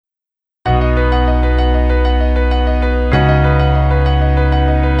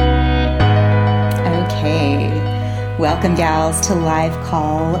Welcome, gals, to live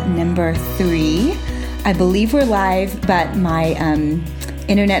call number 3. I believe we're live, but my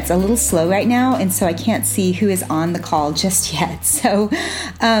internet's a little slow right now, and so I can't see who is on the call just yet. So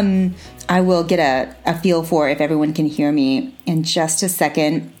I will get a feel for if everyone can hear me in just a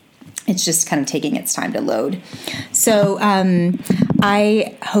second. It's just kind of taking its time to load. So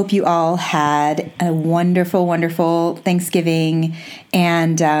I hope you all had a wonderful, wonderful Thanksgiving,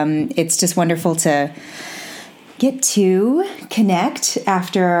 and it's just wonderful to get to connect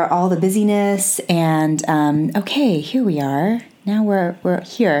after all the busyness. And okay, here we are. Now we're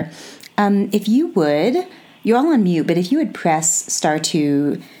here. If you would, you're all on mute, but if you would press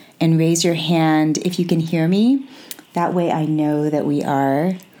 *2 and raise your hand if you can hear me, that way I know that we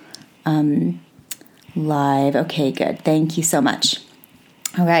are live. Okay, good. Thank you so much.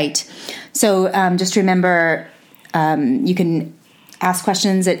 All right. So just remember, you can ask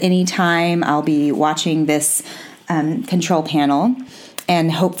questions at any time. I'll be watching this control panel,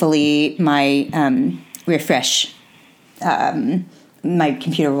 and hopefully my my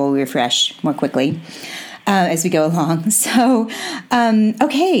computer will refresh more quickly as we go along. So,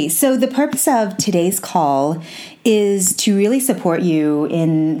 okay. So the purpose of today's call is to really support you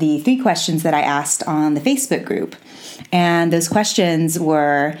in the 3 questions that I asked on the Facebook group. And those questions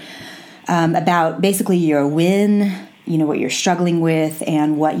were about basically your win, you know, what you're struggling with,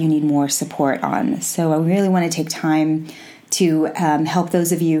 and what you need more support on. So I really want to take time to help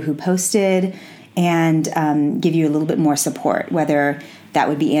those of you who posted and give you a little bit more support, whether that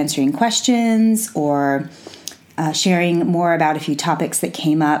would be answering questions or sharing more about a few topics that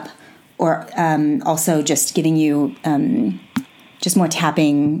came up, or also just giving you just more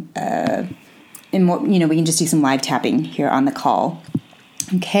tapping and more, you know, we can just do some live tapping here on the call.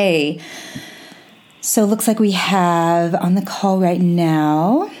 Okay. So it looks like we have on the call right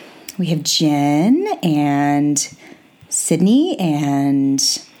now, we have Jen and Sydney and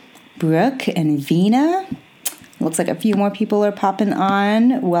Brooke and Vina. Looks like a few more people are popping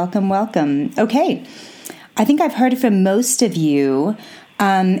on. Welcome, welcome. Okay. I think I've heard from most of you,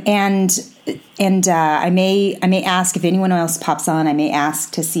 and I may ask if anyone else pops on. I may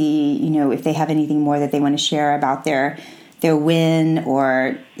ask to see, you know, if they have anything more that they want to share about their win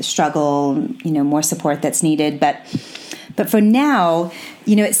or struggle, you know, more support that's needed. But for now,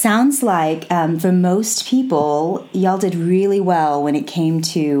 you know, it sounds like for most people, y'all did really well when it came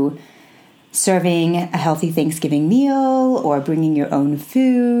to serving a healthy Thanksgiving meal, or bringing your own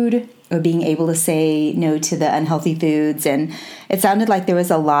food, or being able to say no to the unhealthy foods. And it sounded like there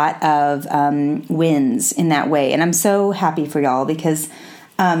was a lot of wins in that way. And I'm so happy for y'all, because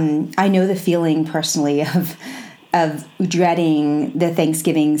I know the feeling personally of dreading the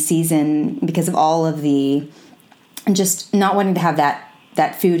Thanksgiving season because of all of the, just not wanting to have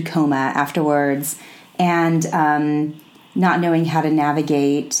that food coma afterwards, and not knowing how to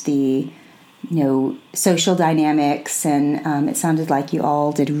navigate the, you know, social dynamics. And it sounded like you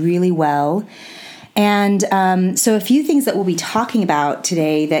all did really well. And so a few things that we'll be talking about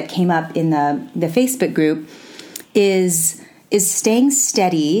today that came up in the Facebook group is staying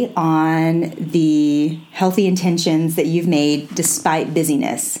steady on the healthy intentions that you've made despite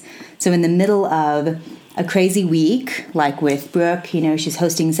busyness. So in the middle of a crazy week, like with Brooke, you know, she's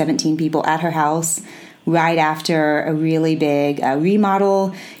hosting 17 people at her house right after a really big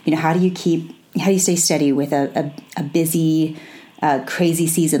remodel. You know, how do you stay steady with a busy, crazy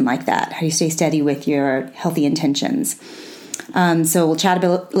season like that? How do you stay steady with your healthy intentions? So we'll chat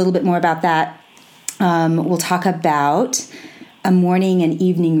a little bit more about that. We'll talk about a morning and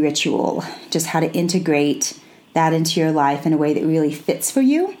evening ritual, just how to integrate that into your life in a way that really fits for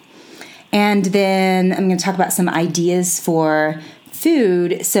you. And then I'm going to talk about some ideas for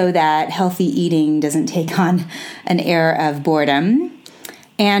food so that healthy eating doesn't take on an air of boredom.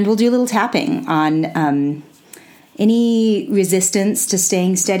 And we'll do a little tapping on any resistance to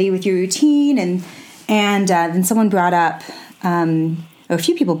staying steady with your routine. And then someone brought up, or a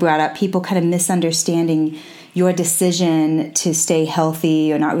few people brought up, people kind of misunderstanding your decision to stay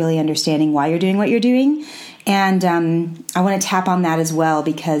healthy, or not really understanding why you're doing what you're doing. And I want to tap on that as well,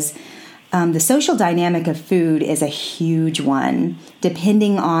 because the social dynamic of food is a huge one,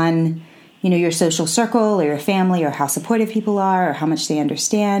 depending on, you know, your social circle or your family, or how supportive people are, or how much they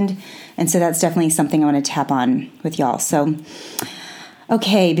understand. And so that's definitely something I want to tap on with y'all. So,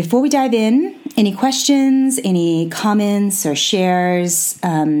 okay, before we dive in, any questions, any comments or shares,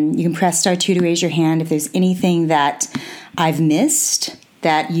 you can press *2 to raise your hand if there's anything that I've missed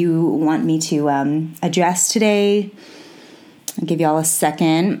that you want me to address today. I'll give y'all a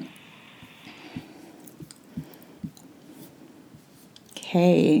second.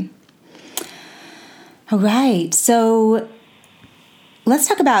 Okay. All right. So let's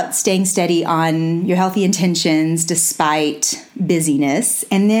talk about staying steady on your healthy intentions despite busyness.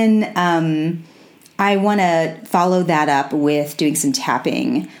 And then I want to follow that up with doing some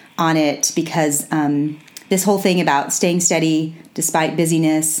tapping on it, because this whole thing about staying steady despite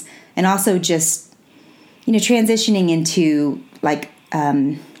busyness, and also just, transitioning into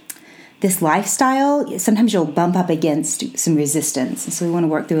this lifestyle, sometimes you'll bump up against some resistance. And so we want to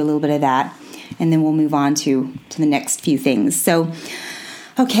work through a little bit of that, and then we'll move on to the next few things. So,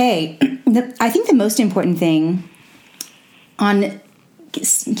 okay, I think the most important thing on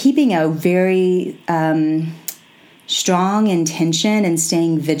keeping a very strong intention and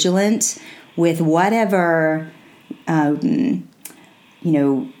staying vigilant with whatever, healthy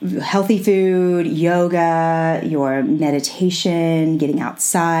food, yoga, your meditation, getting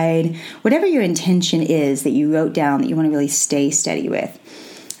outside, whatever your intention is that you wrote down that you want to really stay steady with.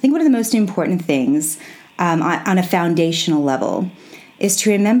 I think one of the most important things on a foundational level is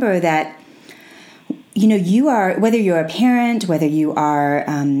to remember that, you are, whether you're a parent, whether you are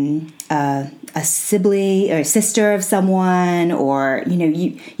a sibling or a sister of someone, or,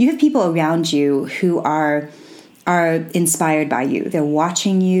 you have people around you who are inspired by you. They're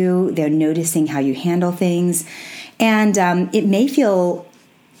watching you. They're noticing how you handle things. And it may feel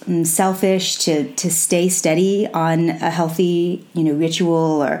selfish to stay steady on a healthy,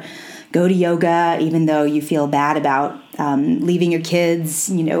 ritual, or go to yoga, even though you feel bad about leaving your kids,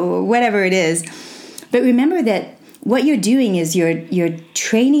 whatever it is. But remember that what you're doing is you're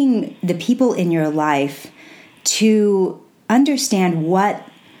training the people in your life to understand what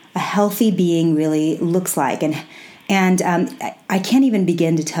a healthy being really looks like. And I can't even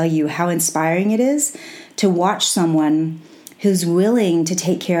begin to tell you how inspiring it is to watch someone who's willing to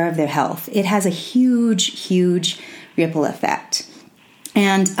take care of their health. It has a huge, huge ripple effect.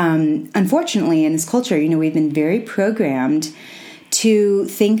 And unfortunately, in this culture, we've been very programmed to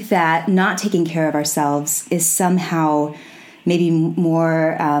think that not taking care of ourselves is somehow maybe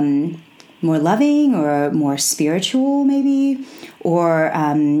more loving, or more spiritual, maybe, or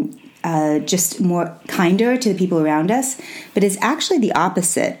just more kinder to the people around us. But it's actually the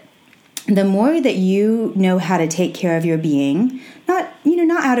opposite. The more that you know how to take care of your being, not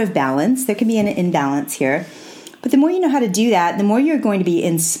out of balance, there can be an imbalance here, but the more you know how to do that, the more you're going to be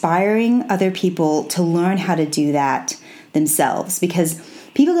inspiring other people to learn how to do that themselves, because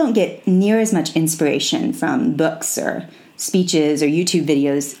people don't get near as much inspiration from books or speeches or YouTube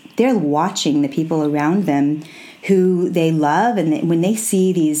videos. They're watching the people around them who they love, and when they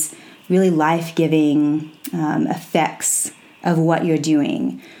see these really life-giving effects of what you're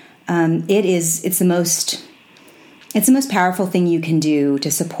doing, it's the most powerful thing you can do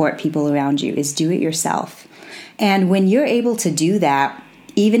to support people around you is do it yourself. And when you're able to do that,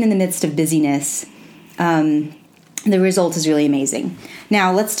 even in the midst of busyness, the result is really amazing.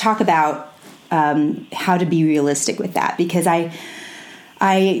 Now, let's talk about how to be realistic with that, because I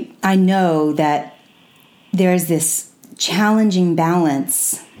know that there's this challenging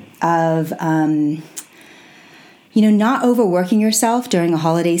balance of not overworking yourself during a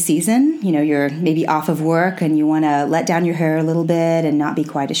holiday season. You're maybe off of work and you want to let down your hair a little bit and not be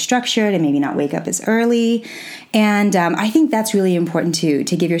quite as structured, and maybe not wake up as early. And I think that's really important too,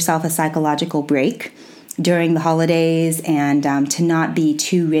 to give yourself a psychological break during the holidays, and to not be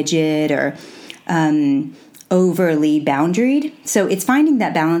too rigid or overly boundaried. So it's finding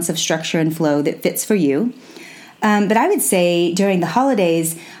that balance of structure and flow that fits for you. But I would say during the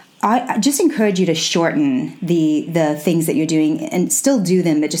holidays, I just encourage you to shorten the things that you're doing, and still do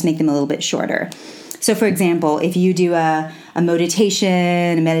them, but just make them a little bit shorter. So for example, if you do a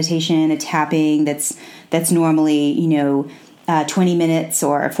meditation, a tapping that's normally, 20 minutes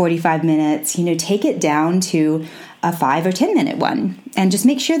or 45 minutes, take it down to a 5 or 10 minute one, and just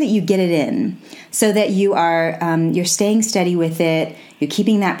make sure that you get it in, so that you are, you're staying steady with it. You're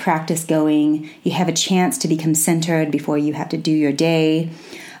keeping that practice going. You have a chance to become centered before you have to do your day.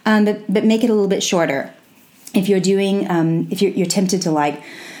 But make it a little bit shorter. If you're doing, if you're tempted to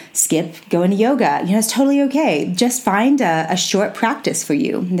skip going to yoga, it's totally okay. Just find a short practice for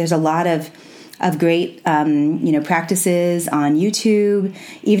you. There's a lot of great, practices on YouTube,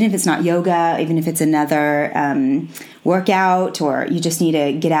 even if it's not yoga, even if it's another workout, or you just need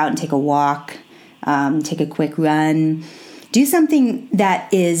to get out and take a walk, take a quick run. Do something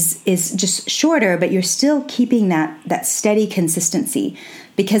that is just shorter, but you're still keeping that steady consistency,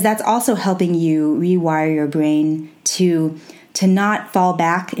 because that's also helping you rewire your brain to not fall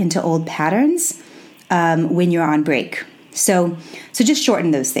back into old patterns when you're on break. So just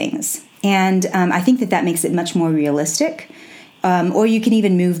shorten those things. And I think that makes it much more realistic. Or you can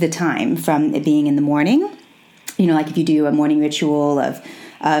even move the time from it being in the morning. Like if you do a morning ritual of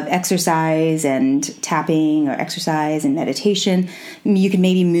exercise and tapping, or exercise and meditation, you can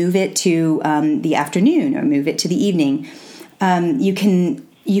maybe move it to the afternoon, or move it to the evening. You can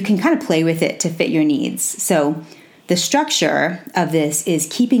kind of play with it to fit your needs. So the structure of this is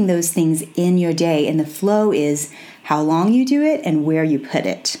keeping those things in your day, and the flow is how long you do it and where you put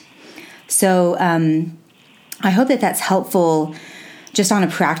it. So I hope that that's helpful just on a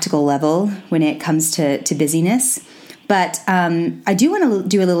practical level when it comes to busyness. But I do want to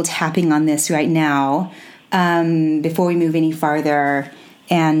do a little tapping on this right now before we move any farther,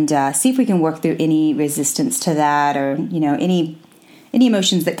 and see if we can work through any resistance to that, or any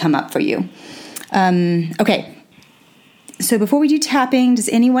emotions that come up for you. Okay. So before we do tapping, does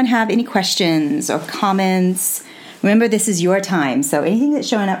anyone have any questions or comments? Remember, this is your time. So anything that's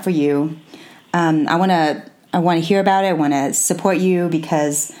showing up for you, I want to hear about it. I want to support you,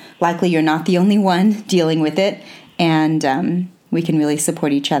 because likely you're not the only one dealing with it. And we can really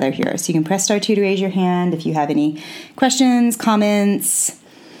support each other here. So you can press *2 to raise your hand if you have any questions, comments.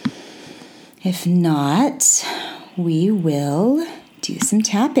 If not, we will do some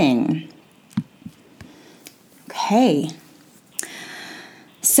tapping. Okay.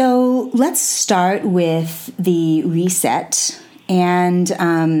 So let's start with the reset, and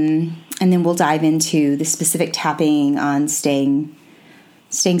then we'll dive into the specific tapping on staying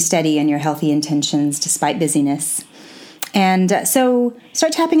steady in your healthy intentions despite busyness. And so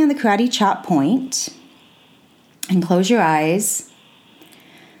start tapping on the karate chop point, and close your eyes,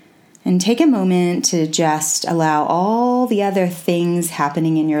 and take a moment to just allow all the other things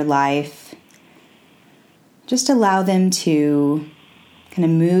happening in your life, just allow them to kind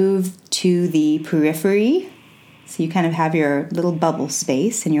of move to the periphery. So you kind of have your little bubble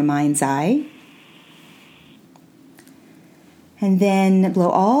space in your mind's eye. And then blow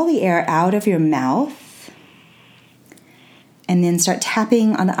all the air out of your mouth. And then start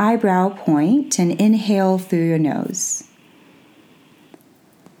tapping on the eyebrow point, and inhale through your nose.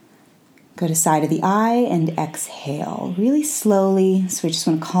 Go to side of the eye and exhale really slowly. So we just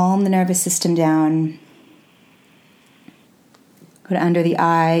want to calm the nervous system down. Go to under the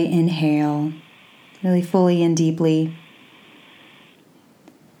eye, inhale really fully and deeply.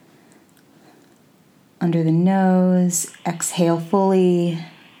 Under the nose, exhale fully.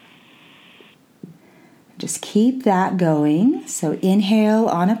 Just keep that going. So inhale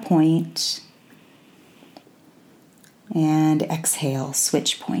on a point, and exhale,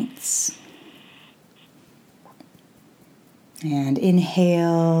 switch points. And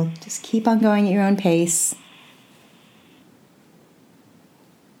inhale, just keep on going at your own pace.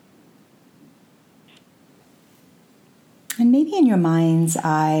 And maybe in your mind's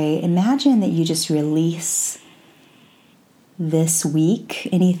eye, imagine that you just release this week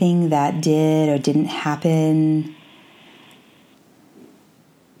anything that did or didn't happen.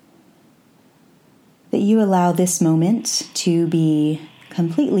 That you allow this moment to be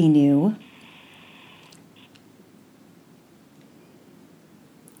completely new.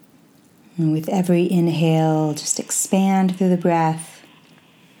 And with every inhale, just expand through the breath.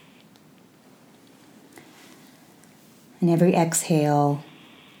 And every exhale,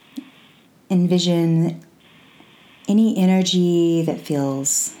 envision any energy that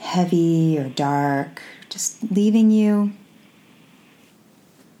feels heavy or dark, just leaving you.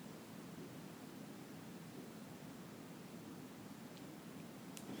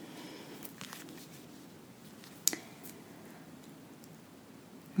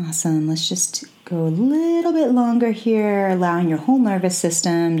 Awesome. Let's just go a little bit longer here, allowing your whole nervous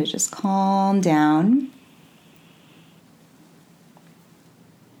system to just calm down.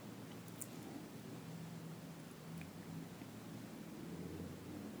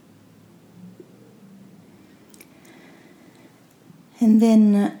 And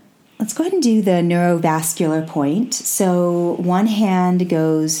then let's go ahead and do the neurovascular point. So one hand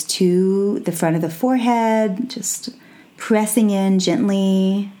goes to the front of the forehead, just pressing in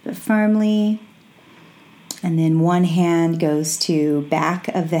gently but firmly. And then one hand goes to back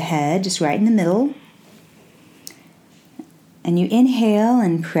of the head, just right in the middle. And you inhale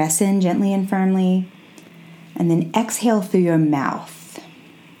and press in gently and firmly. And then exhale through your mouth.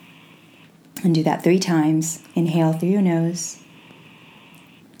 And do that 3 times. Inhale through your nose.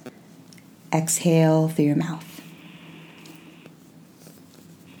 Exhale through your mouth.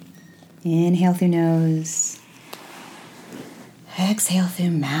 Inhale through nose. Exhale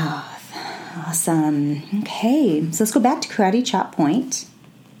through mouth. Awesome. Okay, so let's go back to karate chop point.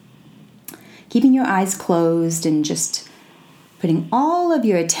 Keeping your eyes closed and just putting all of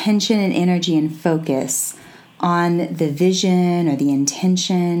your attention and energy and focus on the vision or the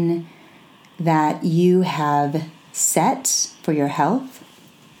intention that you have set for your health.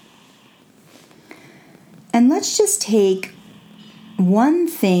 And let's just take one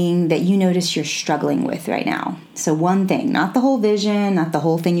thing that you notice you're struggling with right now. So one thing, not the whole vision, not the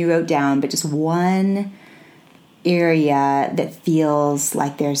whole thing you wrote down, but just one area that feels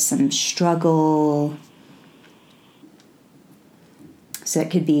like there's some struggle. So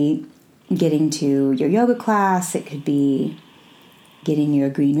it could be getting to your yoga class. It could be getting your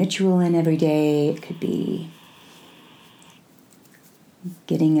green ritual in every day. It could be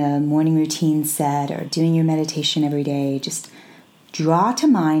getting a morning routine set or doing your meditation every day. Just draw to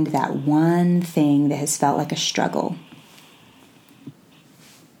mind that one thing that has felt like a struggle.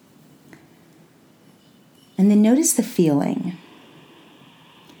 And then notice the feeling.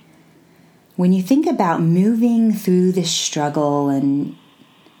 When you think about moving through this struggle and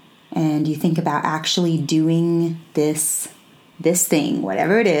you think about actually doing this thing,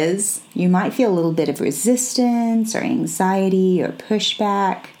 whatever it is, you might feel a little bit of resistance or anxiety or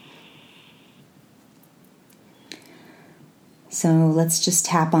pushback. So let's just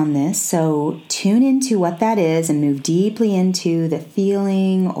tap on this. So tune into what that is and move deeply into the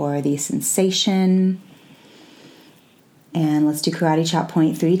feeling or the sensation. And let's do Karate Chop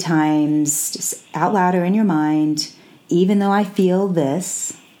Point 3 times, just out loud or in your mind. Even though I feel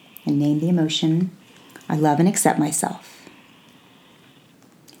this, and name the emotion, I love and accept myself.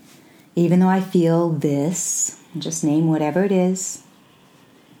 Even though I feel this, and just name whatever it is,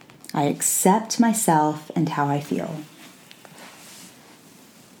 I accept myself and how I feel.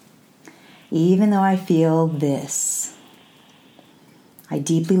 Even though I feel this, I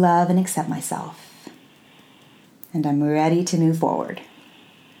deeply love and accept myself, and I'm ready to move forward.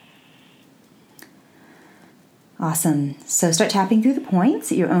 Awesome. So start tapping through the points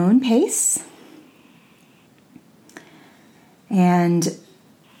at your own pace, and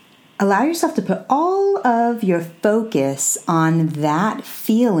allow yourself to put all of your focus on that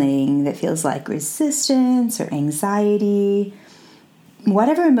feeling that feels like resistance or anxiety.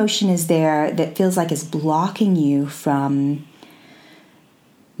 Whatever emotion is there that feels like is blocking you from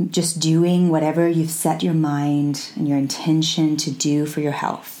just doing whatever you've set your mind and your intention to do for your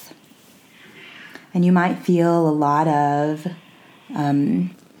health. And you might feel a lot of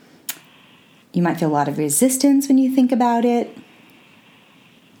resistance when you think about it.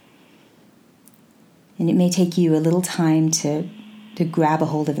 And it may take you a little time to grab a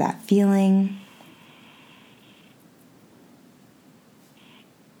hold of that feeling.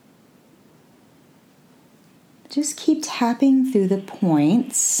 Just keep tapping through the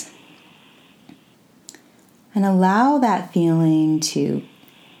points and allow that feeling to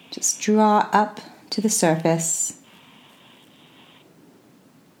just draw up to the surface.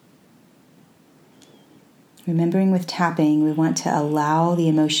 Remembering with tapping, we want to allow the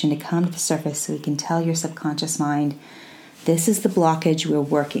emotion to come to the surface so we can tell your subconscious mind, this is the blockage we're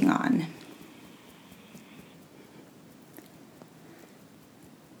working on.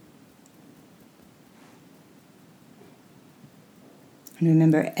 And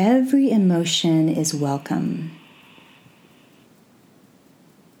remember, every emotion is welcome.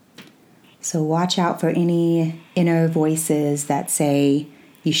 So watch out for any inner voices that say,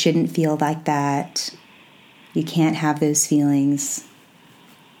 you shouldn't feel like that. You can't have those feelings.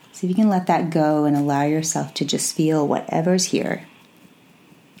 See if you can let that go and allow yourself to just feel whatever's here.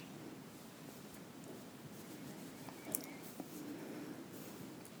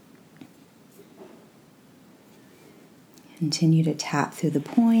 Continue to tap through the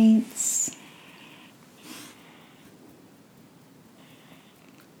points.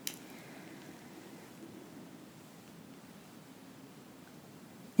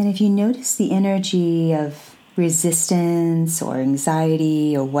 And if you notice the energy of resistance or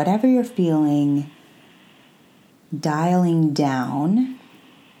anxiety or whatever you're feeling dialing down,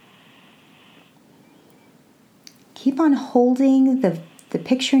 keep on holding the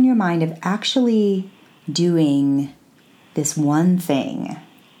picture in your mind of actually doing this one thing,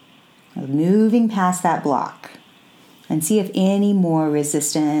 of moving past that block, and see if any more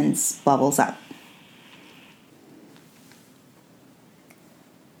resistance bubbles up.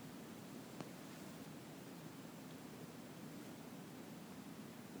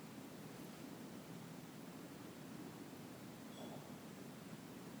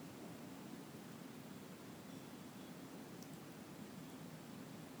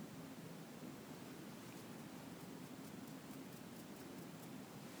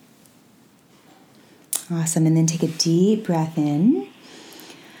 Awesome. And then take a deep breath in.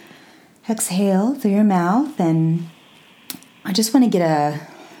 Exhale through your mouth. And I just want to get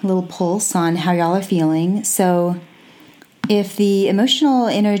a little pulse on how y'all are feeling. So if the emotional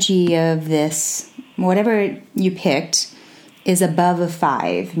energy of this, whatever you picked, is above a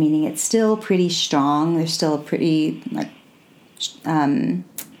 5, meaning it's still pretty strong, there's still a pretty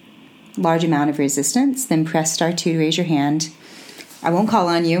large amount of resistance, then press star 2 to raise your hand. I won't call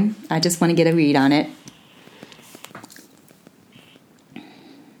on you. I just want to get a read on it.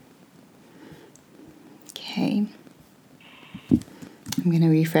 Okay. I'm going to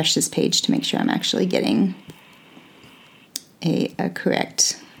refresh this page to make sure I'm actually getting a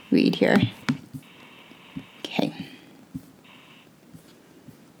correct read here. Okay.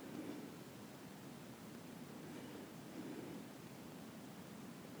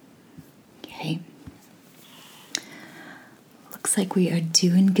 Okay. Looks like we are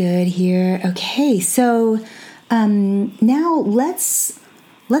doing good here. Okay, so now let's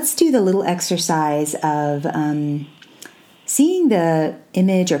do the little exercise of seeing the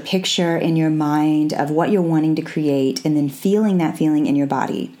image or picture in your mind of what you're wanting to create and then feeling that feeling in your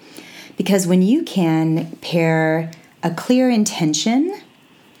body. Because when you can pair a clear intention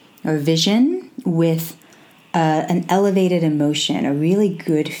or vision with an elevated emotion, a really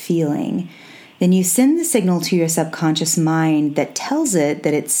good feeling, then you send the signal to your subconscious mind that tells it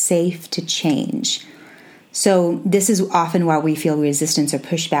that it's safe to change. So this is often why we feel resistance or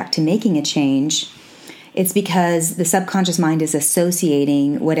pushback to making a change. It's because the subconscious mind is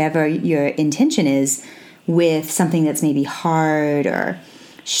associating whatever your intention is with something that's maybe hard or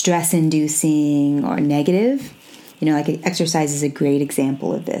stress-inducing or negative. You know, like exercise is a great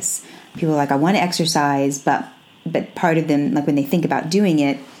example of this. People are like, I want to exercise, but part of them, like when they think about doing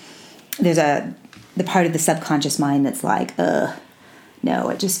it, there's the part of the subconscious mind that's like, no,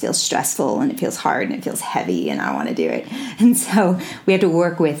 it just feels stressful and it feels hard and it feels heavy and I don't want to do it. And so we have to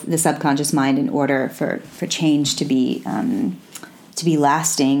work with the subconscious mind in order for change to be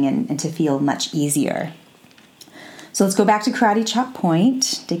lasting and to feel much easier. So let's go back to Karate Chop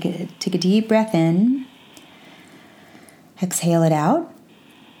Point. Take a deep breath in. Exhale it out.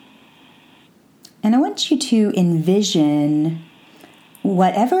 And I want you to envision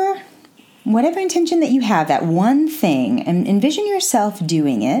whatever intention that you have, that one thing, and envision yourself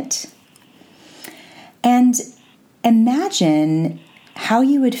doing it. And imagine how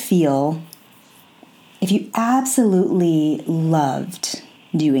you would feel if you absolutely loved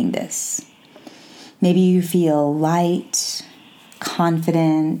doing this. Maybe you feel light,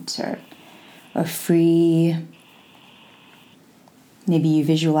 confident, or free. Maybe you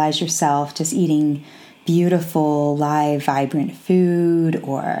visualize yourself just eating beautiful, live, vibrant food,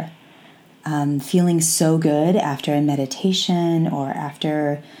 or feeling so good after a meditation or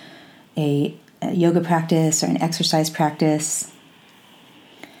after a yoga practice or an exercise practice.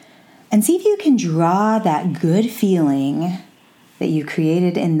 And see if you can draw that good feeling that you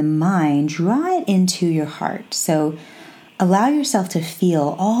created in the mind, draw it into your heart. So allow yourself to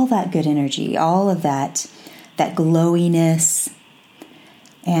feel all that good energy, all of that glowiness,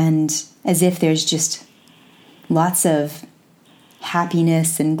 and as if there's just lots of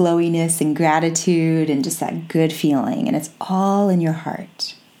happiness and glowiness and gratitude and just that good feeling, and it's all in your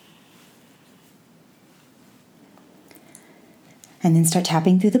heart. And then start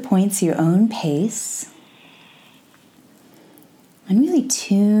tapping through the points at your own pace. And really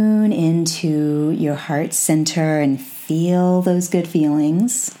tune into your heart center and feel those good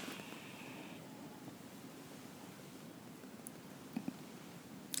feelings.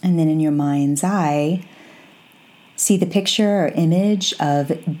 And then in your mind's eye, see the picture or image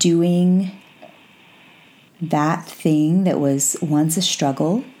of doing that thing that was once a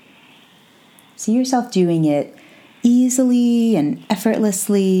struggle. See yourself doing it easily and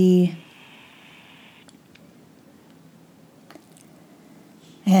effortlessly.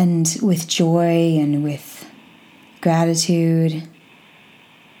 And with joy and with gratitude.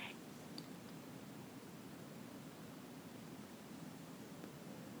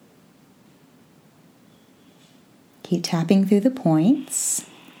 Keep tapping through the points.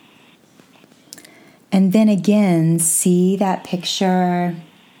 And then again, see that picture,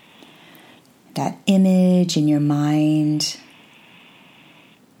 that image in your mind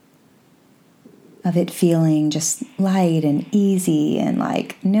of it feeling just light and easy and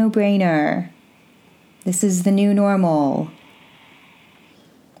like no-brainer. This is the new normal.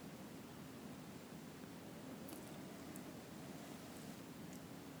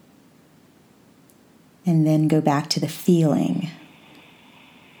 And then go back to the feeling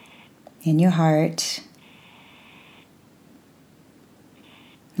in your heart.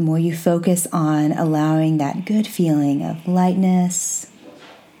 The more you focus on allowing that good feeling of lightness,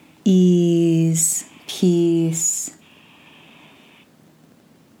 ease, peace,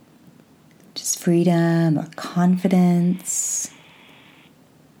 just freedom or confidence.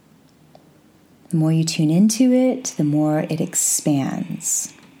 The more you tune into it, the more it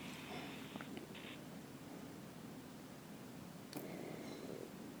expands.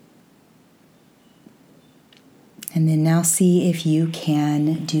 And then now see if you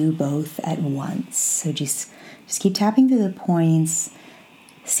can do both at once. So just keep tapping through the points.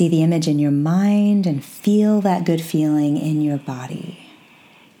 See the image in your mind and feel that good feeling in your body.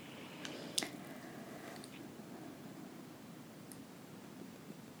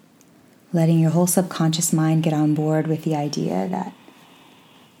 Letting your whole subconscious mind get on board with the idea that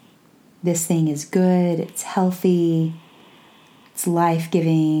this thing is good, it's healthy, it's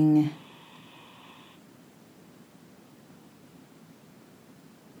life-giving.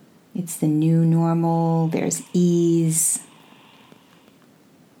 It's the new normal, there's ease.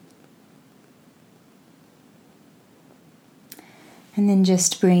 And then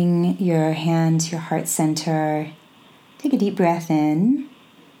just bring your hand to your heart center. Take a deep breath in.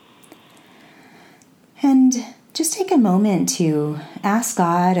 And just take a moment to ask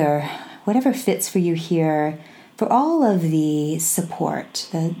God, or whatever fits for you here, for all of the support,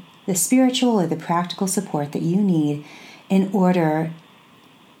 the spiritual or the practical support that you need in order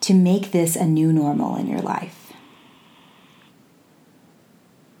to make this a new normal in your life.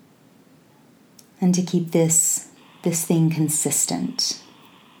 And to keep this thing consistent.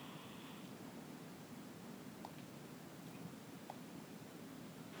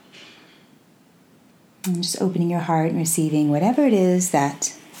 And just opening your heart and receiving whatever it is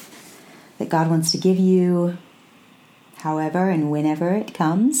that God wants to give you, however and whenever it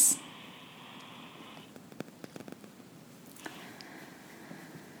comes.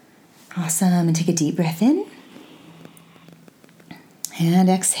 Awesome. And take a deep breath in. And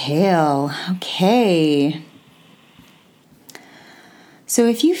exhale. Okay. So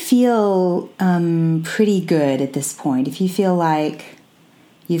if you feel pretty good at this point, if you feel like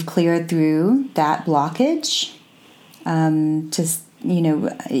you've cleared through that blockage,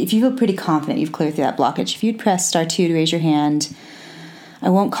 if you feel pretty confident you've cleared through that blockage, if you'd press star 2 to raise your hand, I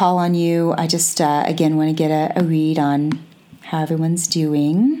won't call on you. I just, again, want to get a read on how everyone's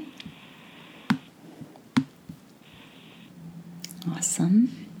doing.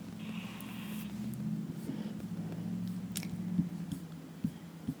 Awesome.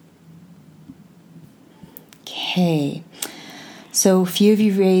 Okay. So a few of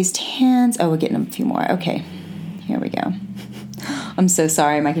you raised hands. Oh, we're getting a few more. Okay. Here we go. I'm so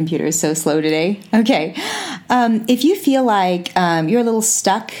sorry. My computer is so slow today. Okay. If you feel like you're a little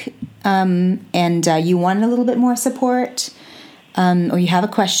stuck and you want a little bit more support, or you have a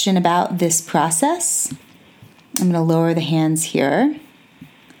question about this process, I'm going to lower the hands here.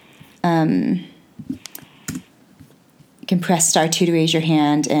 You can press star 2 to raise your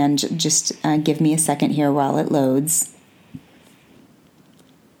hand, and just give me a second here while it loads.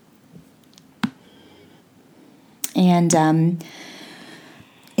 And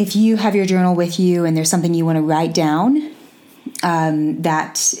if you have your journal with you and there's something you want to write down,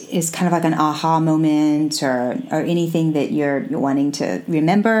 that is kind of like an aha moment, or anything that you're wanting to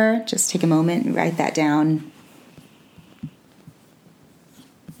remember, just take a moment and write that down.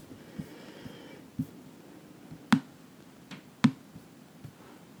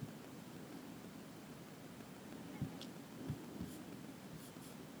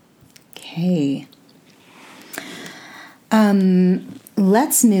 Okay.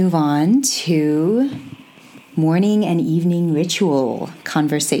 Let's move on to morning and evening ritual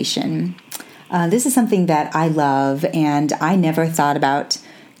conversation. This is something that I love, and I never thought about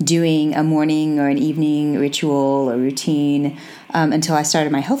doing a morning or an evening ritual or routine until I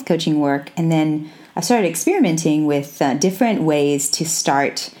started my health coaching work. And then I started experimenting with different ways to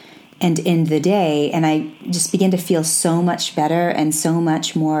start and end the day, and I just began to feel so much better and so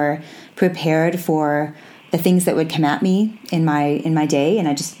much more prepared for the things that would come at me in my day. And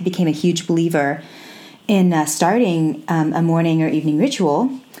I just became a huge believer in starting a morning or evening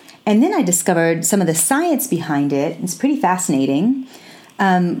ritual. And then I discovered some of the science behind it. It's pretty fascinating.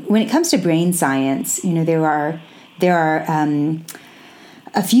 When it comes to brain science, there are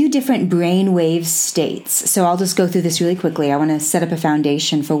a few different brainwave states. So I'll just go through this really quickly. I want to set up a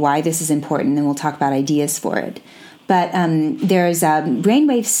foundation for why this is important, and then we'll talk about ideas for it. But there's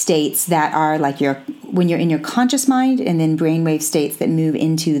brainwave states that are like when you're in your conscious mind, and then brainwave states that move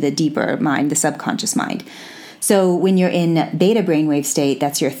into the deeper mind, the subconscious mind. So when you're in beta brainwave state,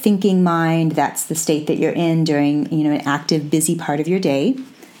 that's your thinking mind. That's the state that you're in during an active, busy part of your day.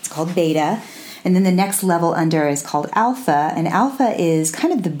 It's called beta. And then the next level under is called alpha, and alpha is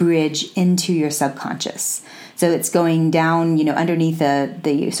kind of the bridge into your subconscious. So it's going down, underneath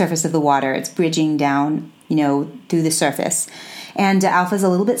the surface of the water. It's bridging down, through the surface. And alpha is a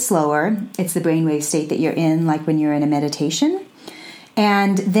little bit slower. It's the brainwave state that you're in, like when you're in a meditation.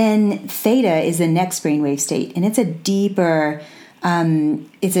 And then theta is the next brainwave state, and it's a deeper,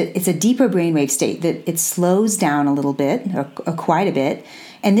 it's a deeper brainwave state that it slows down a little bit, or quite a bit.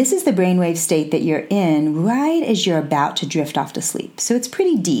 And this is the brainwave state that you're in right as you're about to drift off to sleep. So it's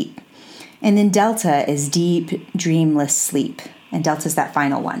pretty deep. And then delta is deep, dreamless sleep. And delta is that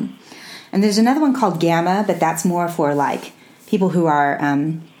final one. And there's another one called gamma, but that's more for like people who are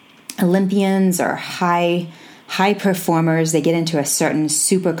Olympians or high performers. They get into a certain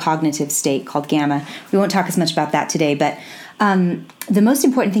super cognitive state called gamma. We won't talk as much about that today, but the most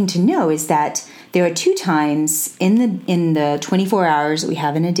important thing to know is that there are 2 times in the 24 hours that we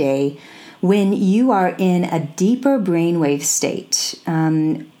have in a day when you are in a deeper brainwave state,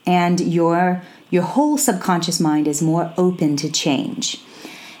 and your whole subconscious mind is more open to change.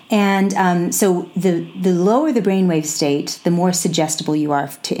 And so the lower the brainwave state, the more suggestible you are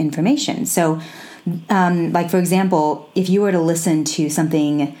to information. So, like for example, if you were to listen to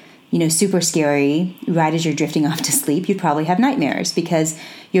something, super scary right as you're drifting off to sleep, you'd probably have nightmares because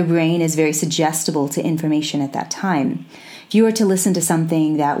your brain is very suggestible to information at that time. If you were to listen to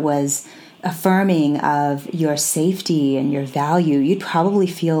something that was affirming of your safety and your value, you'd probably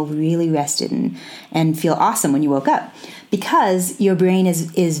feel really rested and feel awesome when you woke up, because your brain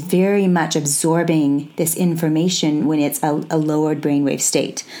is very much absorbing this information when it's a lowered brainwave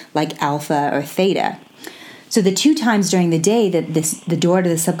state, like alpha or theta. So the 2 times during the day that the door to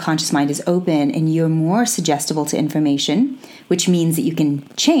the subconscious mind is open and you're more suggestible to information, which means that you can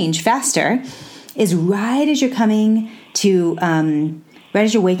change faster, is right as you're coming to right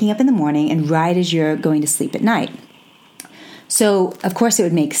as you're waking up in the morning and right as you're going to sleep at night. So, of course, it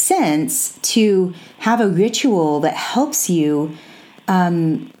would make sense to have a ritual that helps you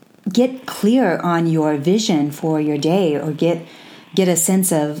get clear on your vision for your day, or get a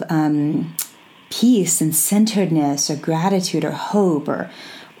sense of peace and centeredness, or gratitude, or hope,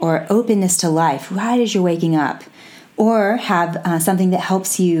 or openness to life right as you're waking up. Or have something that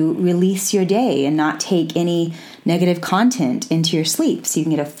helps you release your day and not take any negative content into your sleep, so you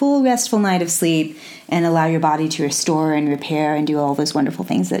can get a full restful night of sleep and allow your body to restore and repair and do all those wonderful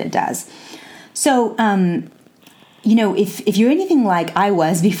things that it does. So, if you're anything like I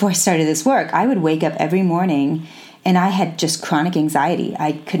was before I started this work, I would wake up every morning and I had just chronic anxiety.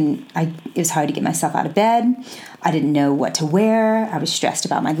 It was hard to get myself out of bed. I didn't know what to wear. I was stressed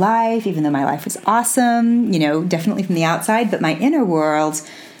about my life, even though my life was awesome, definitely from the outside, but my inner world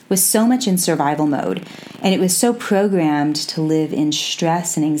was so much in survival mode. And it was so programmed to live in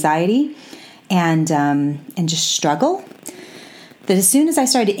stress and anxiety and just struggle, that as soon as I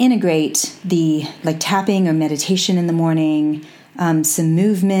started to integrate the tapping or meditation in the morning, some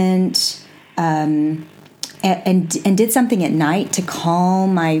movement, and did something at night to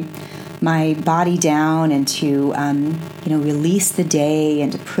calm my body down and to release the day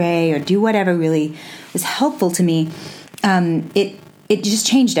and to pray or do whatever really was helpful to me, it just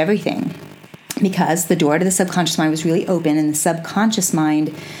changed everything, because the door to the subconscious mind was really open, and the subconscious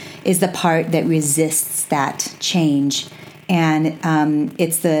mind is the part that resists that change. And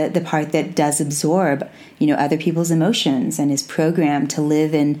it's the part that does absorb, other people's emotions and is programmed to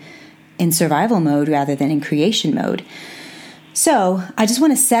live in survival mode rather than in creation mode. So I just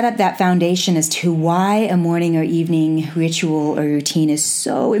want to set up that foundation as to why a morning or evening ritual or routine is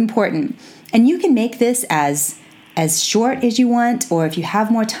so important. And you can make this as short as you want, or if you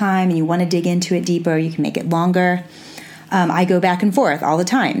have more time and you want to dig into it deeper, you can make it longer. I go back and forth all the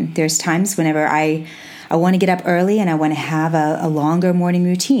time. There's times whenever I want to get up early and I want to have a longer morning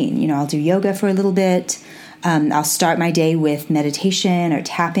routine. I'll do yoga for a little bit. I'll start my day with meditation or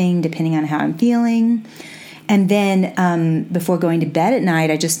tapping, depending on how I'm feeling. And then before going to bed at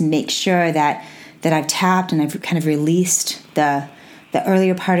night, I just make sure that I've tapped and I've kind of released the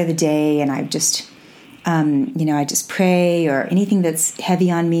earlier part of the day, and I've just, I just pray, or anything that's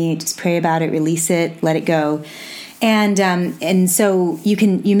heavy on me, just pray about it, release it, let it go. And so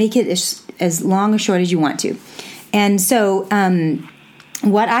you make it as long or short as you want to. And so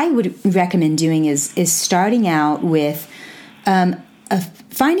what I would recommend doing is starting out with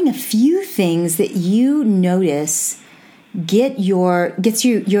finding a few things that you notice gets your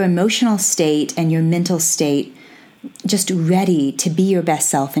emotional state and your mental state just ready to be your best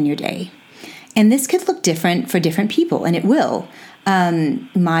self in your day. And this could look different for different people, and it will.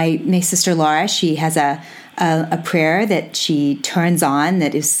 My sister Laura, she has a a prayer that she turns on,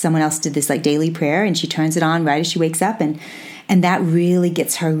 that if someone else did this like daily prayer, and she turns it on right as she wakes up, and that really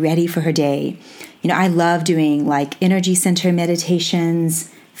gets her ready for her day. I love doing like energy center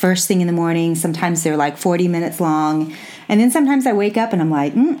meditations first thing in the morning. Sometimes they're like 40 minutes long. And then sometimes I wake up and I'm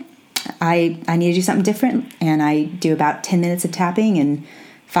like, I need to do something different. And I do about 10 minutes of tapping and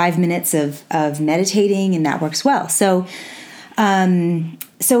 5 minutes of meditating, and that works well. So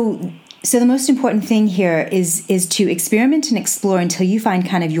the most important thing here is to experiment and explore until you find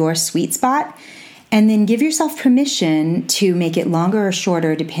kind of your sweet spot, and then give yourself permission to make it longer or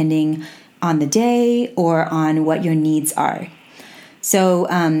shorter depending on the day or on what your needs are. So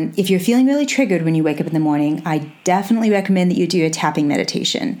if you're feeling really triggered when you wake up in the morning, I definitely recommend that you do a tapping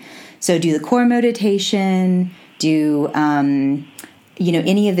meditation. So do the core meditation, do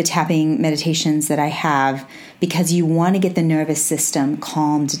any of the tapping meditations that I have, because you want to get the nervous system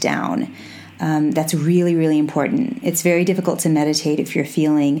calmed down. That's really, really important. It's very difficult to meditate if you're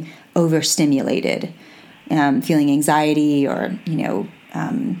feeling overstimulated, feeling anxiety or,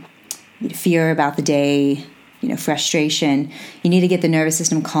 fear about the day, frustration. You need to get the nervous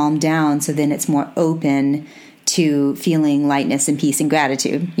system calmed down so then it's more open to feeling lightness and peace and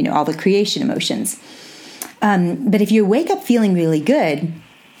gratitude, all the creation emotions. But if you wake up feeling really good,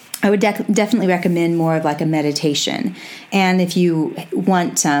 I would definitely recommend more of like a meditation. And if you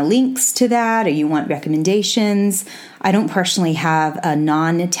want links to that, or you want recommendations, I don't personally have a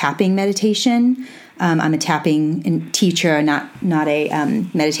non-tapping meditation. I'm a tapping teacher, not a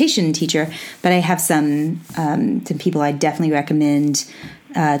meditation teacher, but I have some people I definitely recommend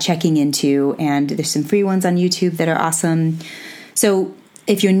checking into, and there's some free ones on YouTube that are awesome. So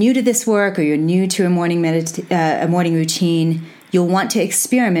if you're new to this work, or you're new to a morning routine, you'll want to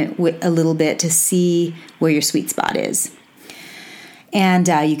experiment with a little bit to see where your sweet spot is. And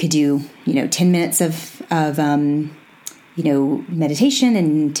you could do 10 minutes of meditation,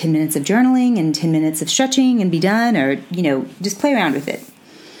 and 10 minutes of journaling, and 10 minutes of stretching, and be done, or, just play around with it.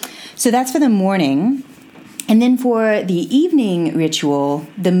 So that's for the morning. And then for the evening ritual,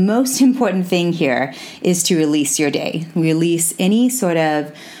 the most important thing here is to release your day. Release any sort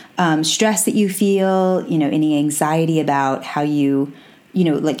of stress that you feel, any anxiety about how you,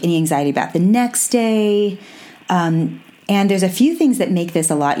 like any anxiety about the next day. And there's a few things that make this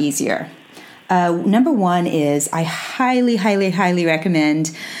a lot easier. Number one is I highly, highly, highly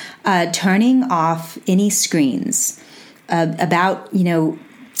recommend turning off any screens about,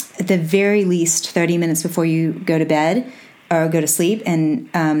 at the very least 30 minutes before you go to bed or go to sleep,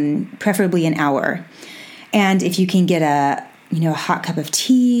 and preferably an hour. And if you can get a hot cup of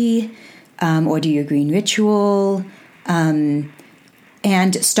tea, or do your green ritual, and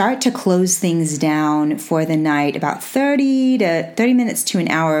start to close things down for the night about 30 minutes to an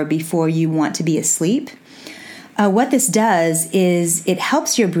hour before you want to be asleep. What this does is it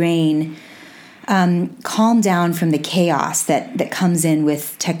helps your brain calm down from the chaos that comes in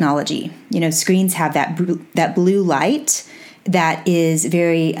with technology. Screens have that blue light that is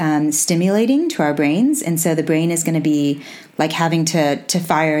very stimulating to our brains, and so the brain is going to be like having to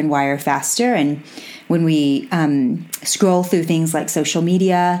fire and wire faster. And when we scroll through things like social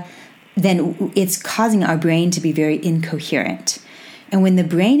media, then it's causing our brain to be very incoherent. And when the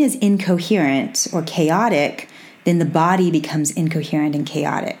brain is incoherent or chaotic, then the body becomes incoherent and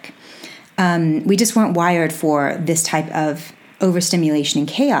chaotic. We just weren't wired for this type of overstimulation and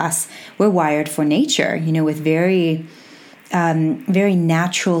chaos. We're wired for nature, with very, very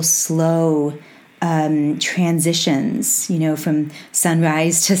natural, slow transitions, from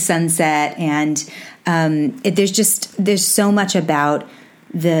sunrise to sunset. And there's so much about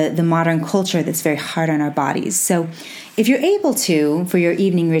the modern culture that's very hard on our bodies. So if you're able to, for your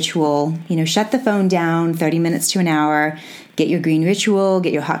evening ritual, shut the phone down 30 minutes to an hour, get your green ritual,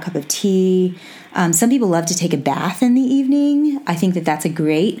 get your hot cup of tea. Some people love to take a bath in the evening. I think that that's a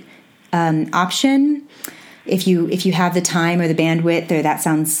great option. If you have the time or the bandwidth, or that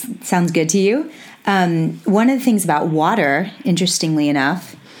sounds good to you. One of the things about water, interestingly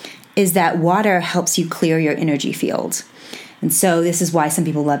enough, is that water helps you clear your energy field. And so this is why some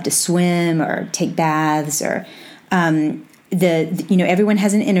people love to swim or take baths, or everyone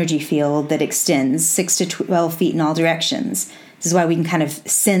has an energy field that extends 6 to 12 feet in all directions. This is why we can kind of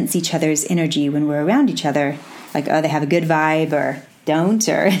sense each other's energy when we're around each other, like, oh, they have a good vibe or don't,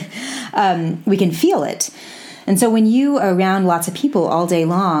 or we can feel it. And so when you are around lots of people all day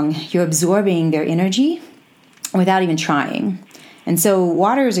long, you're absorbing their energy without even trying. And so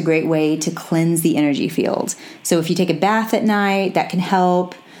water is a great way to cleanse the energy field. So if you take a bath at night, that can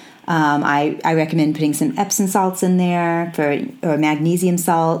help. I recommend putting some Epsom salts in there or magnesium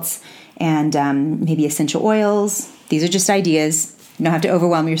salts, and maybe essential oils. These are just ideas. You don't have to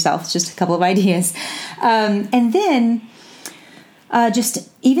overwhelm yourself. It's just a couple of ideas. And then just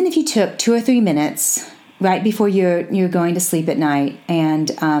even if you took 2 or 3 minutes right before you're going to sleep at night and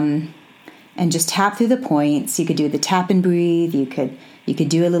just tap through the points. You could do the tap and breathe. You could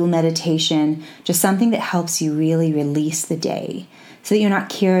do a little meditation, just something that helps you really release the day so that you're not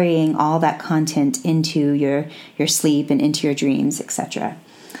carrying all that content into your sleep and into your dreams, etc.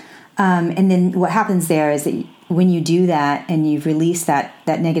 And then what happens there is that when you do that and you've released that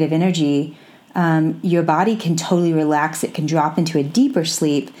negative energy, your body can totally relax. It can drop into a deeper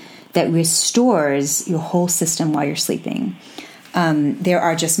sleep that restores your whole system while you're sleeping. There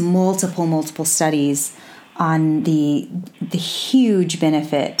are just multiple studies on the huge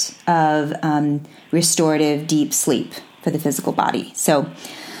benefit of restorative deep sleep for the physical body. So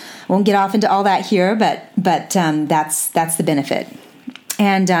I won't get off into all that here, but that's the benefit.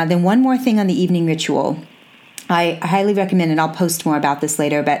 And then one more thing on the evening ritual. I highly recommend, and I'll post more about this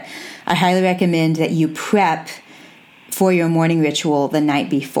later, but I highly recommend that you prep for your morning ritual the night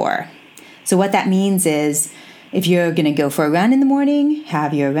before. So what that means is if you're going to go for a run in the morning,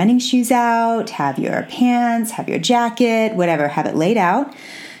 have your running shoes out, have your pants, have your jacket, whatever, have it laid out.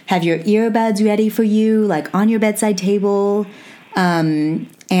 Have your earbuds ready for you, like on your bedside table.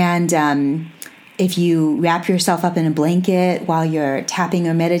 If you wrap yourself up in a blanket while you're tapping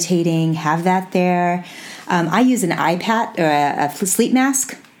or meditating, have that there. I use an iPad or a sleep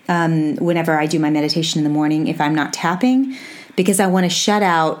mask whenever I do my meditation in the morning if I'm not tapping, because I want to shut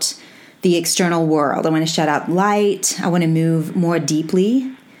out the external world. I want to shut out light. I want to move more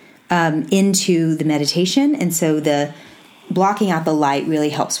deeply into the meditation. And so the blocking out the light really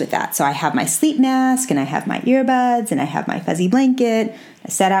helps with that. So I have my sleep mask and I have my earbuds and I have my fuzzy blanket. I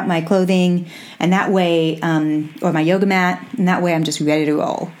set out my clothing and that way, or my yoga mat, and that way I'm just ready to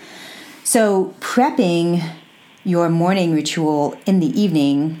roll. So prepping your morning ritual in the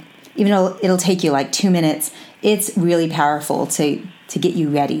evening, even though it'll take you like 2 minutes, it's really powerful to get you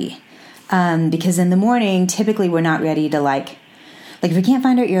ready. Because in the morning, typically we're not ready to like if we can't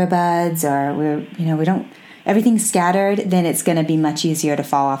find our earbuds or we don't, everything's scattered, then it's going to be much easier to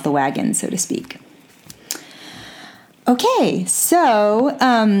fall off the wagon, so to speak. Okay, so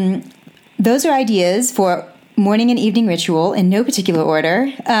those are ideas for morning and evening ritual in no particular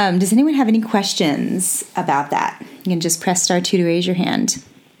order. Does anyone have any questions about that? You can just press *2 to raise your hand.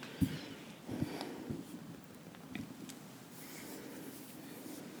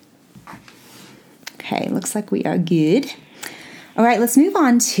 Okay, looks like we are good. All right, let's move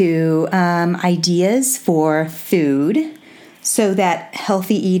on to ideas for food so that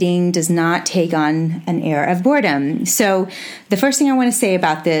healthy eating does not take on an air of boredom. So the first thing I want to say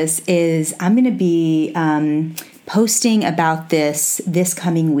about this is I'm going to be posting about this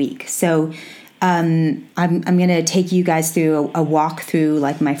coming week. So I'm going to take you guys through a walk through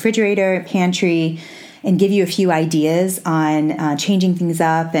like my refrigerator, pantry, and give you a few ideas on changing things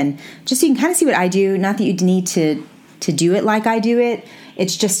up, and just so you can kind of see what I do. Not that you need to do it like I do it.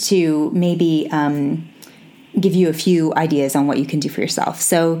 It's just to maybe give you a few ideas on what you can do for yourself.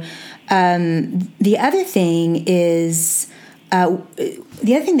 So the other thing is,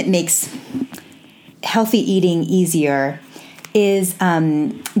 the other thing that makes healthy eating easier is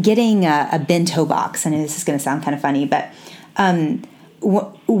getting a bento box. I know this is going to sound kind of funny, but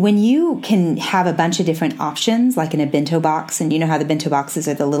when you can have a bunch of different options, like in a bento box, and you know how the bento boxes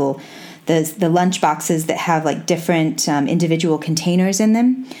are the lunch boxes that have like different individual containers in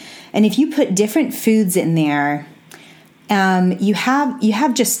them. And if you put different foods in there, you're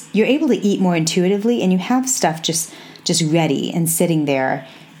able to eat more intuitively, and you have stuff just ready and sitting there.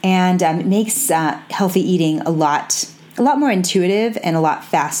 And it makes healthy eating a lot more intuitive and a lot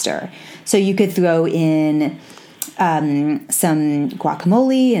faster. So you could throw in some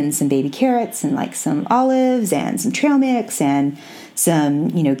guacamole and some baby carrots and like some olives and some trail mix and some,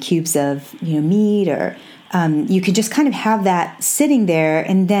 cubes of, meat, or you could just kind of have that sitting there,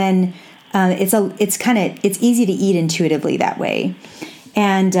 and then it's easy to eat intuitively that way.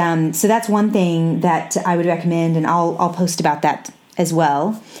 And so that's one thing that I would recommend, and I'll post about that as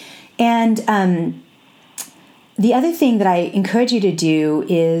well. And the other thing that I encourage you to do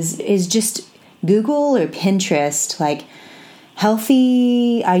is just Google or Pinterest, like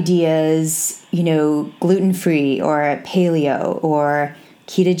healthy ideas, gluten-free or paleo or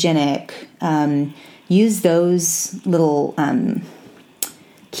ketogenic. Use those little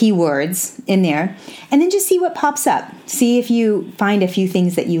keywords in there, and then just see what pops up. See if you find a few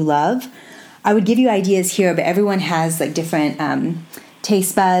things that you love. I would give you ideas here, but everyone has like different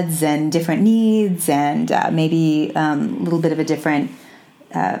taste buds and different needs, and maybe a little bit of a different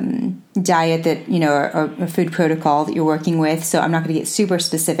diet that, or food protocol that you're working with. So I'm not going to get super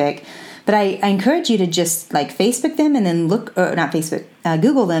specific, but I encourage you to just like Facebook them and then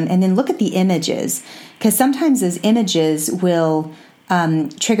Google them and then look at the images, because sometimes those images will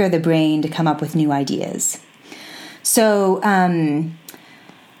trigger the brain to come up with new ideas. So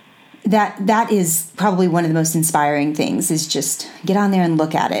that is probably one of the most inspiring things, is just get on there and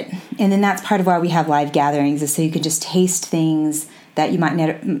look at it. And then that's part of why we have live gatherings, is so you can just taste things that you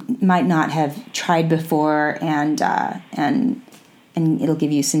might not have tried before, and it'll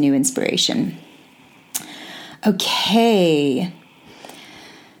give you some new inspiration. Okay.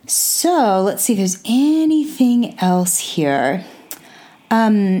 So let's see if there's anything else here.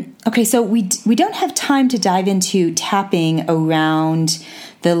 Okay, so we don't have time to dive into tapping around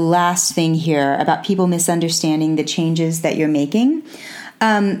the last thing here about people misunderstanding the changes that you're making.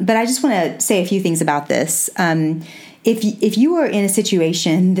 But I just want to say a few things about this. If you were in a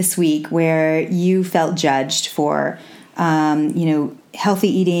situation this week where you felt judged for, healthy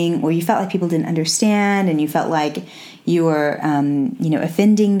eating, or you felt like people didn't understand and you felt like you were,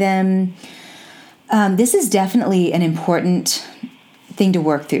 offending them, this is definitely an important thing to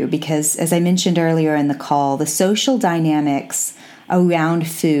work through, because as I mentioned earlier in the call, the social dynamics around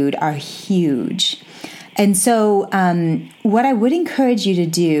food are huge. And so what I would encourage you to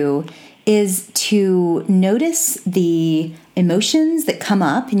do is to notice the emotions that come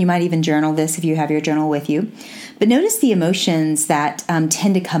up, and you might even journal this if you have your journal with you, but notice the emotions that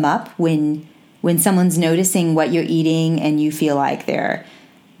tend to come up when someone's noticing what you're eating and you feel like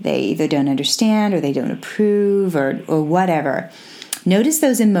they either don't understand or they don't approve or whatever. Notice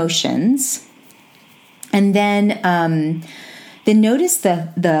those emotions, and then notice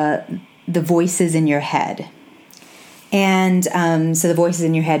the voices in your head. And so the voices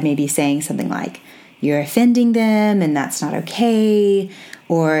in your head may be saying something like, you're offending them and that's not okay,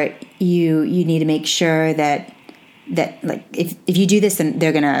 or you need to make sure that like if you do this, then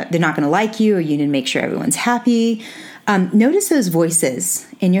they're not gonna like you, or you need to make sure everyone's happy. Notice those voices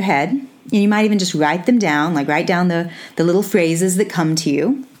in your head, and you might even just write them down, like write down the little phrases that come to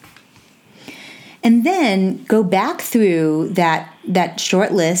you. And then go back through that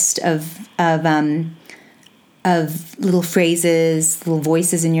short list of little phrases, little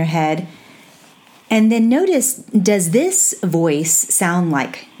voices in your head, and then notice, does this voice sound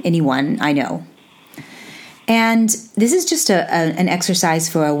like anyone I know? And this is just an exercise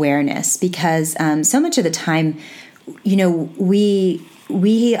for awareness, because so much of the time, we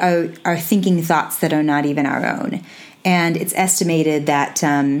are thinking thoughts that are not even our own, and it's estimated that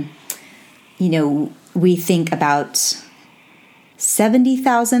we think about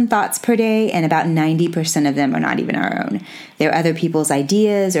 70,000 thoughts per day, and about 90% of them are not even our own. They're other people's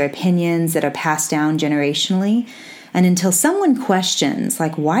ideas or opinions that are passed down generationally. And until someone questions,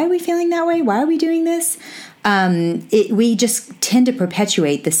 like, why are we feeling that way? Why are we doing this? We just tend to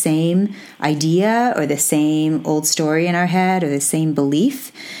perpetuate the same idea or the same old story in our head or the same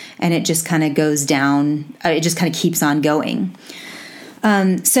belief. And it just kind of goes down. It just kind of keeps on going.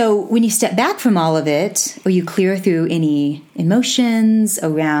 So when you step back from all of it, or you clear through any emotions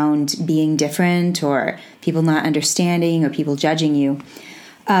around being different or people not understanding or people judging you,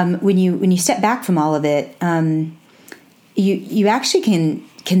 when you step back from all of it, you actually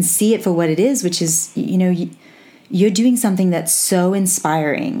can see it for what it is, which is, you're doing something that's so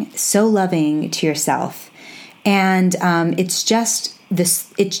inspiring, so loving to yourself. And it's just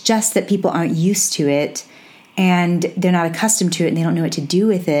that people aren't used to it, and they're not accustomed to it, and they don't know what to do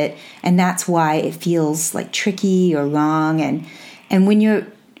with it. And that's why it feels like tricky or wrong. And when you're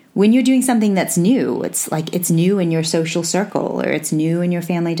doing something that's new, it's like it's new in your social circle, or it's new in your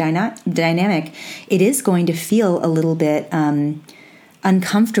family dynamic, it is going to feel a little bit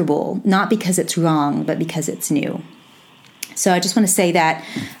uncomfortable, not because it's wrong, but because it's new. So I just want to say that.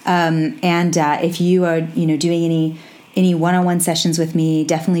 And if you are, doing any one-on-one sessions with me,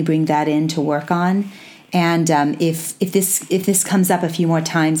 definitely bring that in to work on. And if this comes up a few more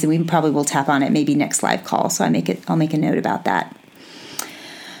times, then we probably will tap on it maybe next live call. So I'll make a note about that.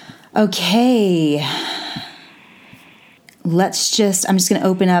 Okay. I'm just going to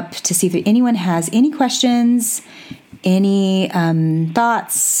open up to see if anyone has any questions, any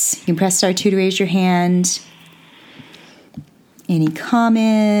thoughts. You can press star 2 to raise your hand. Any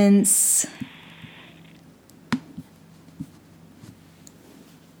comments?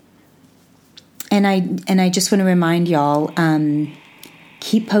 And I just want to remind y'all,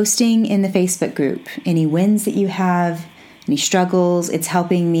 keep posting in the Facebook group any wins that you have, any struggles. It's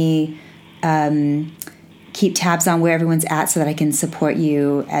helping me keep tabs on where everyone's at so that I can support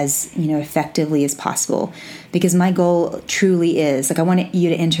you as, effectively as possible. Because my goal truly is, I want you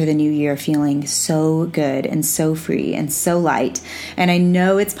to enter the new year feeling so good and so free and so light. And I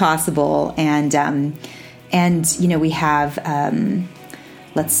know it's possible. And we have,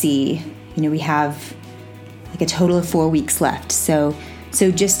 we have like a total of 4 weeks left. So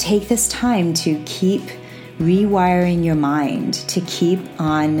just take this time to keep rewiring your mind, to keep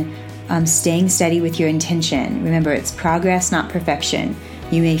on staying steady with your intention. Remember, it's progress, not perfection.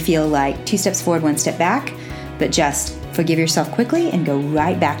 You may feel like 2 steps forward, 1 step back, but just forgive yourself quickly and go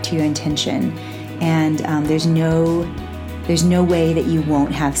right back to your intention. And there's no way that you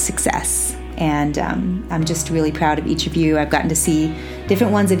won't have success. And I'm just really proud of each of you. I've gotten to see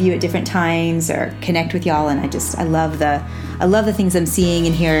different ones of you at different times or connect with y'all, and I love the things I'm seeing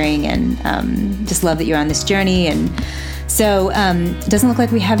and hearing, and just love that you're on this journey. And so it doesn't look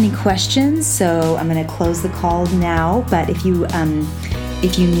like we have any questions, so I'm going to close the call now. But if you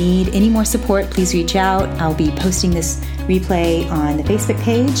need any more support, please reach out. I'll be posting this replay on the Facebook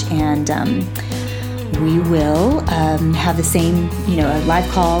page, and we will have the same, a live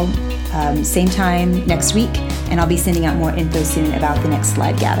call, same time next week, and I'll be sending out more info soon about the next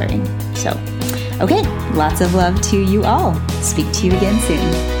live gathering. So, okay, lots of love to you all. Speak to you again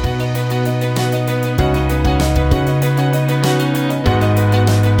soon.